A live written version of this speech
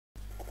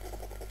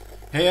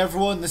Hey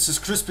everyone, this is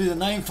Crispy the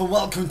Ninth and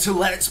welcome to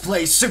Let's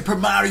Play Super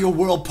Mario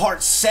World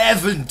Part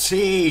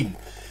 17!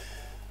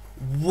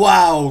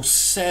 Wow,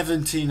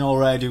 17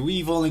 already.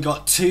 We've only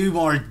got 2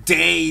 more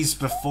days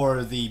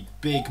before the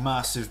big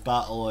massive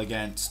battle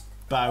against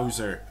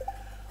Bowser.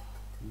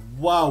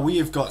 Wow, we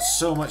have got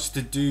so much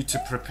to do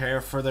to prepare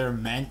for there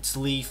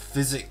mentally,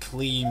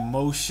 physically,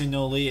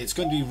 emotionally. It's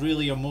going to be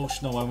really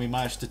emotional when we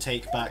manage to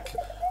take back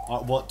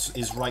what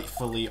is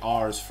rightfully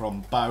ours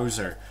from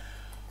Bowser.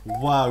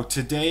 Wow,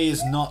 today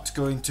is not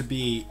going to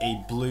be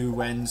a Blue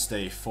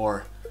Wednesday,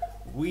 for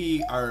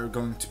we are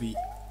going to be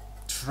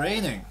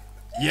training.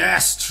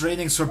 Yes,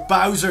 training for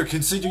Bowser.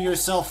 Consider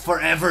yourself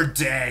forever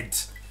dead.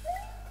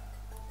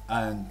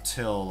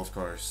 Until, of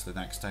course, the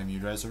next time you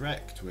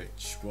resurrect,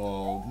 which,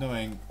 well,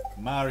 knowing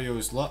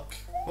Mario's luck,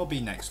 will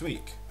be next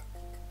week.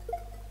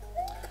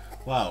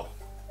 Wow.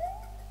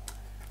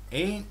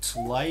 Ain't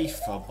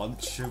life a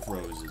bunch of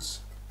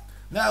roses?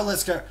 Now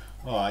let's go.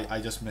 Oh, I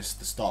just missed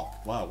the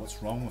stop. Wow,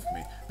 what's wrong with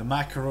me? The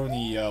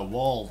macaroni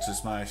wall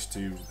just managed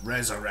to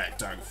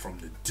resurrect out from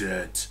the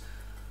dead.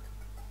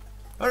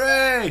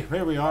 Hooray!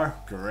 Here we are.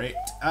 Great.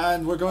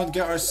 And we're going to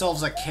get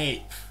ourselves a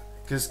cape.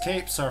 Because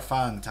capes are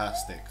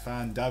fantastic.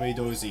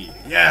 Fan-dabby-dozy.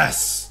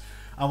 Yes!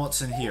 And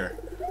what's in here?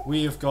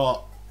 We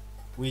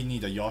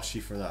need a Yoshi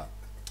for that.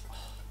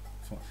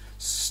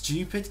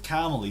 Stupid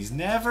camel. He's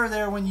never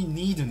there when you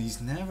need him.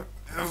 He's never,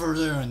 ever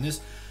there in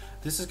this.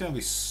 This is going to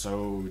be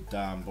so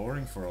damn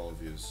boring for all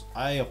of you.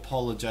 I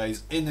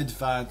apologise in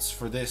advance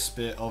for this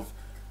bit of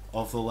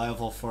the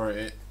level, for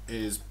it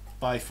is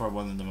by far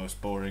one of the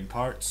most boring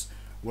parts,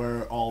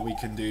 where all we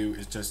can do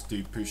is just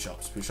do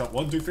push-ups. Push-up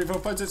 1, 2, 3, 4,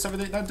 5, 6, 7,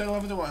 8, 9, 10,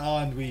 11,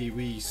 12, and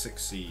we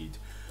succeed.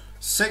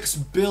 6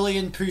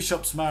 billion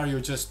push-ups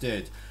Mario just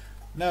did.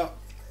 Now,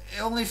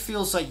 it only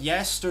feels like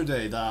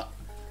yesterday that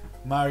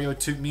Mario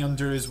took me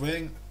under his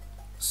wing,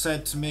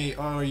 said to me,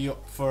 "Oh, are you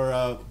up for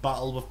a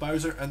battle with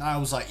Bowser?" And I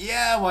was like,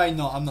 yeah, why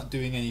not? I'm not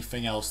doing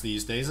anything else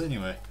these days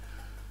anyway.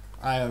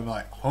 I am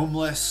like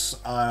homeless,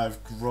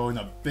 I've grown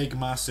a big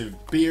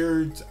massive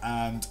beard,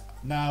 and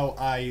now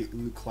I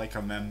look like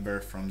a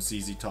member from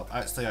ZZ Top.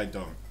 Actually I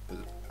don't, but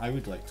I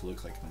would like to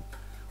look like them.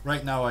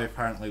 Right now I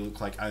apparently look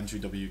like Andrew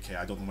WK.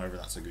 I don't know whether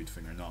that's a good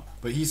thing or not,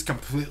 but he's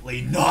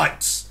completely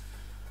nuts!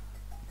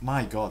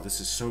 My god, this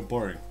is so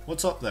boring.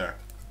 What's up there?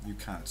 You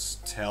can't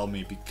tell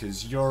me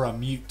because you're a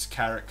mute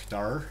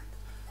character.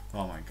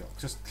 Oh my god,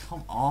 just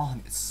come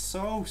on. It's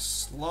so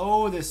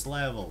slow, this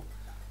level.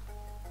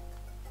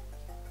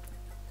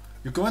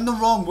 You're going the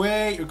wrong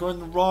way. You're going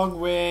the wrong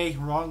way.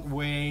 Wrong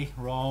way.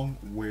 Wrong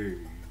way.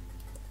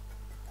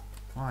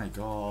 My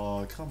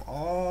god, come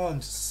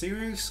on.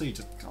 Seriously,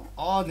 just come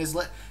on.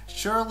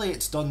 Surely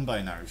it's done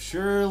by now.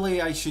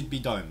 Surely I should be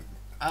done.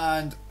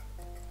 And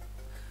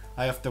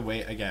I have to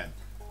wait again.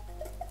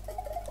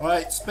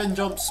 Alright, spin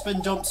jump,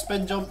 spin jump,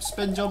 spin jump,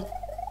 spin jump.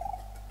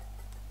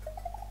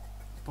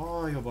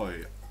 Boy, oh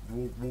boy.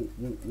 Whoa, whoa,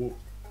 whoa, whoa.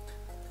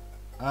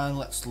 And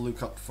let's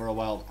look up for a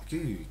while.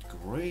 Good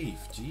grief,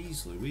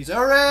 jeez Louise.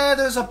 Hooray,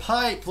 there's a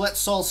pipe!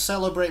 Let's all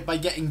celebrate by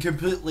getting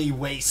completely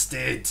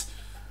wasted.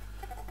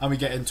 And we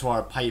get into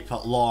our pipe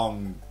at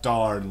long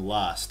darn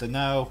last. And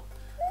now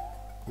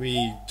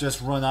we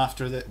just run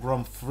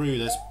through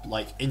this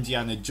like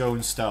Indiana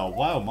Jones style.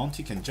 Wow,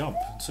 Monty can jump.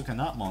 So can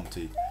that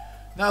Monty.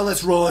 Now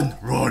let's run!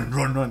 Run,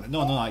 run, run.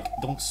 No, like,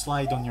 don't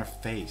slide on your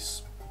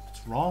face.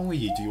 What's wrong with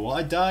you? Do you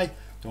want to die?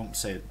 Don't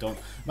say it, don't.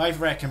 I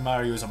reckon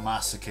Mario is a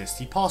masochist.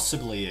 He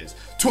possibly is.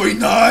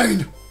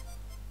 29!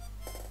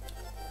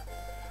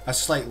 A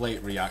slight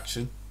late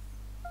reaction.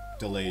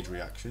 Delayed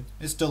reaction.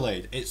 It's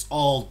delayed. It's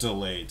all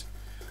delayed.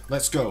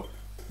 Let's go.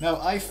 Now,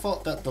 I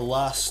thought that the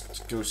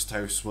last ghost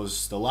house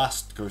was the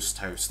last ghost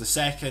house. The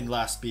second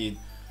last being...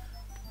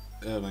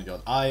 Oh my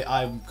god,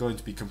 I'm going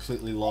to be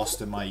completely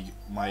lost in my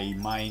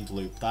mind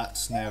loop.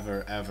 That's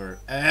never, ever,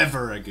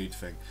 ever a good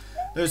thing.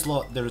 There's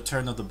the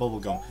return of the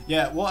bubblegum.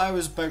 Yeah, what I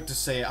was about to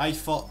say, I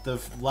thought the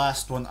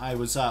last one I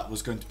was at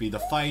was going to be the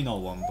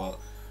final one, but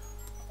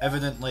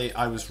evidently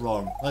I was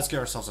wrong. Let's get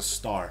ourselves a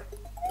star.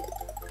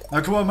 Now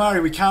come on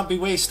Mario, we can't be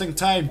wasting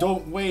time.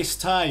 Don't waste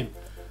time.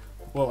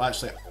 Well,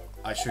 actually,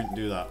 I shouldn't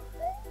do that.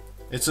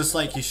 It's just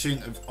like you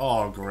shouldn't have...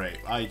 Oh, great.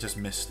 I just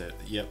missed it.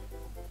 Yep.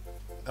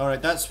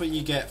 Alright, that's what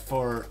you get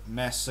for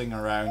messing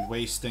around,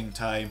 wasting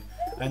time.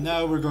 And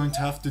now we're going to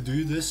have to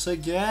do this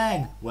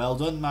again. Well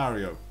done,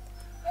 Mario.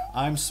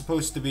 I'm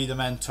supposed to be the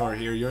mentor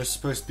here. You're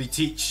supposed to be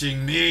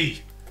teaching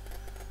me.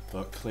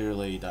 But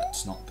clearly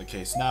that's not the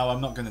case. Now,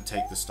 I'm not going to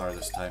take the star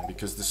this time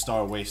because the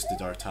star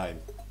wasted our time.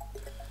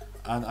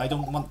 And I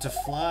don't want to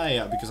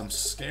fly because I'm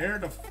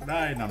scared of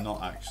flying. I'm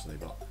not actually,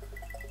 but...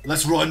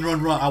 Let's run,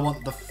 run, run. I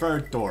want the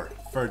third door.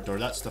 Third door.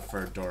 That's the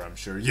third door, I'm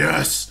sure.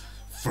 Yes!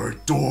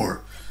 Third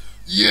door.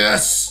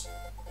 Yes!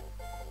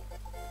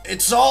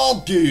 It's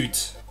all good!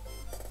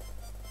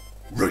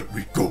 Right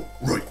we go,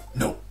 right,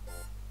 no.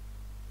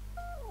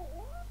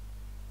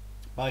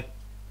 Bye.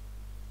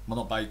 Well,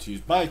 not bye to you,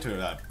 bye to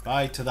that.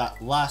 Bye to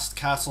that last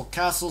castle.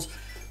 Castle's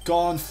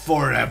gone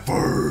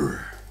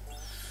forever.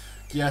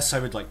 Yes, I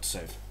would like to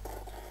save.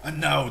 And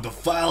now the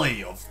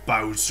Valley of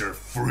Bowser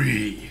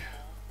free.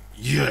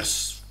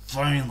 Yes,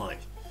 finally.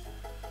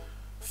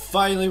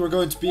 Finally, we're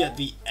going to be at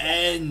the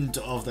end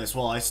of this.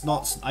 Well, it's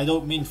not. I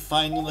don't mean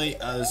finally,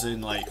 as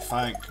in like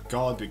thank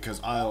God,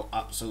 because I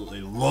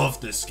absolutely love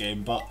this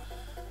game. But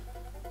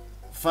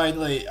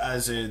finally,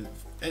 as in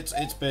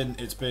it's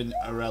been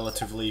a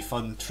relatively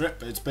fun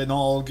trip. It's been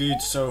all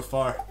good so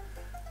far.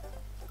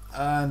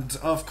 And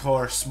of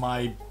course,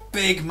 my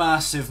big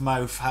massive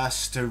mouth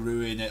has to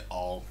ruin it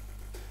all.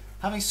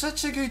 Having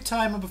such a good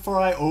time, and before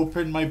I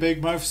opened my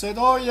big mouth said,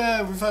 "Oh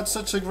yeah, we've had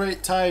such a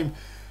great time,"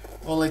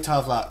 only to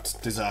have that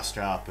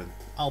disaster happen.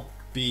 I'll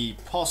be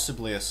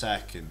possibly a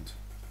second.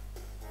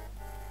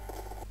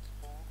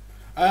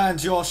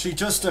 And Yoshi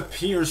just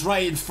appears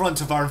right in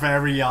front of our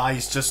very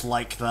eyes, just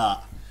like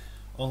that.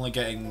 Only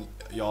getting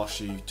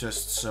Yoshi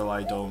just so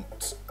I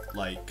don't,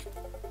 like,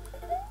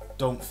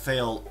 don't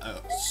fail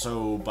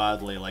so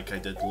badly like I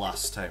did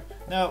last time.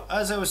 Now,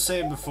 as I was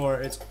saying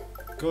before, it's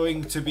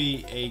going to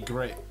be a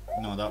great...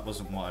 No, that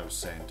wasn't what I was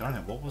saying. Darn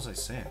it, what was I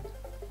saying?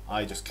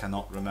 I just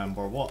cannot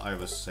remember what I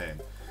was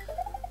saying.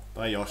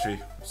 Bye, Yoshi.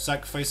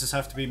 Sacrifices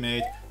have to be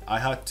made. I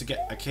had to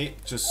get a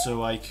cape just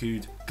so I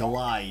could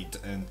glide,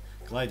 and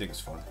gliding's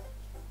fun.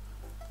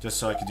 Just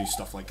so I could do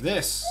stuff like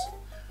this.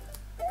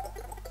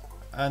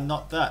 And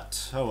not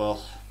that. Oh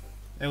well.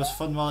 It was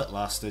fun while it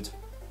lasted.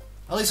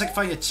 At least I can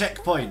find a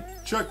checkpoint.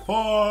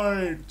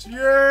 Checkpoint!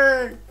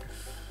 Yay!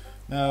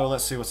 Now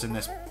let's see what's in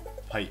this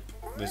pipe.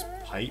 This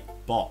pipe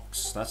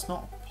box. That's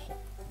not...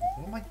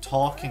 What am I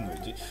talking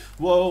about?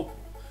 Whoa!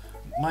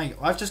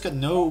 I've just got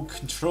no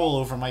control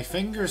over my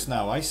fingers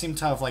now. I seem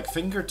to have like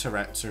finger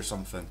Tourette's or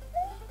something.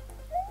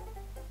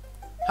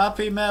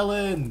 Happy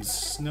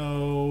melons!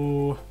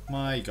 No,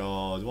 my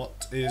God,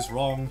 what is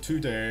wrong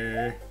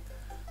today?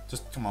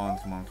 Just come on,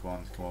 come on, come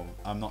on, come on.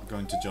 I'm not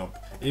going to jump.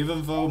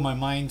 Even though my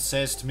mind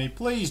says to me,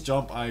 please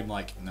jump, I'm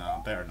like,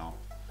 no, better not.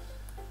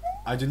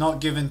 I do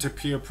not give in to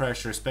peer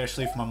pressure,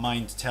 especially if my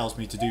mind tells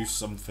me to do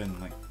something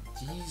like,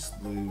 geez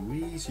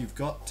Louise, you've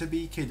got to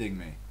be kidding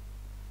me.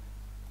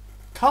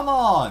 Come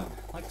on!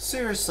 Like,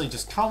 seriously,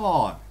 just come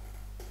on!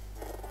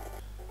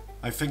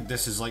 I think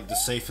this is like the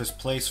safest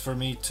place for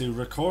me to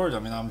record. I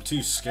mean, I'm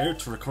too scared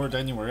to record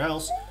anywhere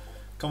else.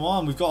 Come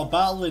on, we've got a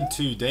battle in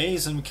 2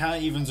 days and we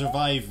can't even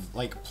survive,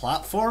 like,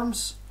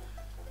 platforms?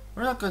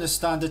 We're not going to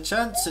stand a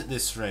chance at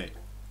this rate.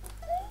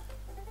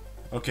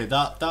 Okay,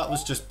 that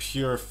was just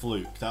pure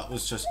fluke. That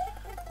was just...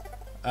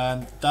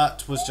 And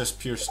that was just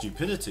pure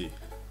stupidity.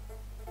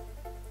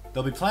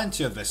 There'll be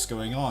plenty of this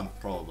going on,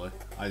 probably.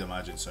 I'd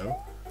imagine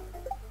so.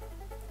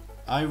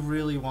 I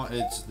really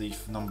wanted the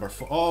number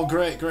 4. Oh,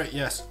 great, great,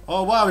 yes.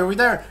 Oh, wow, are we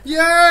there?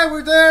 Yeah,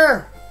 we're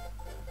there!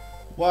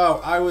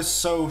 Wow, I was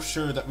so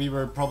sure that we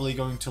were probably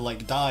going to,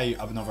 like, die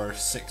another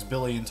 6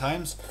 billion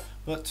times.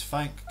 But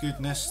thank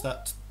goodness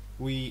that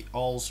we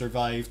all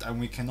survived and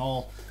we can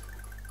all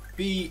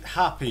be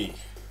happy.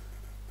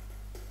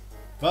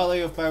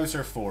 Valley of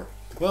Bowser 4.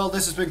 Well,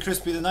 this has been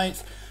Crispy the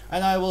Ninth,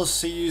 and I will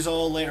see you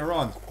all later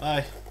on.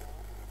 Bye.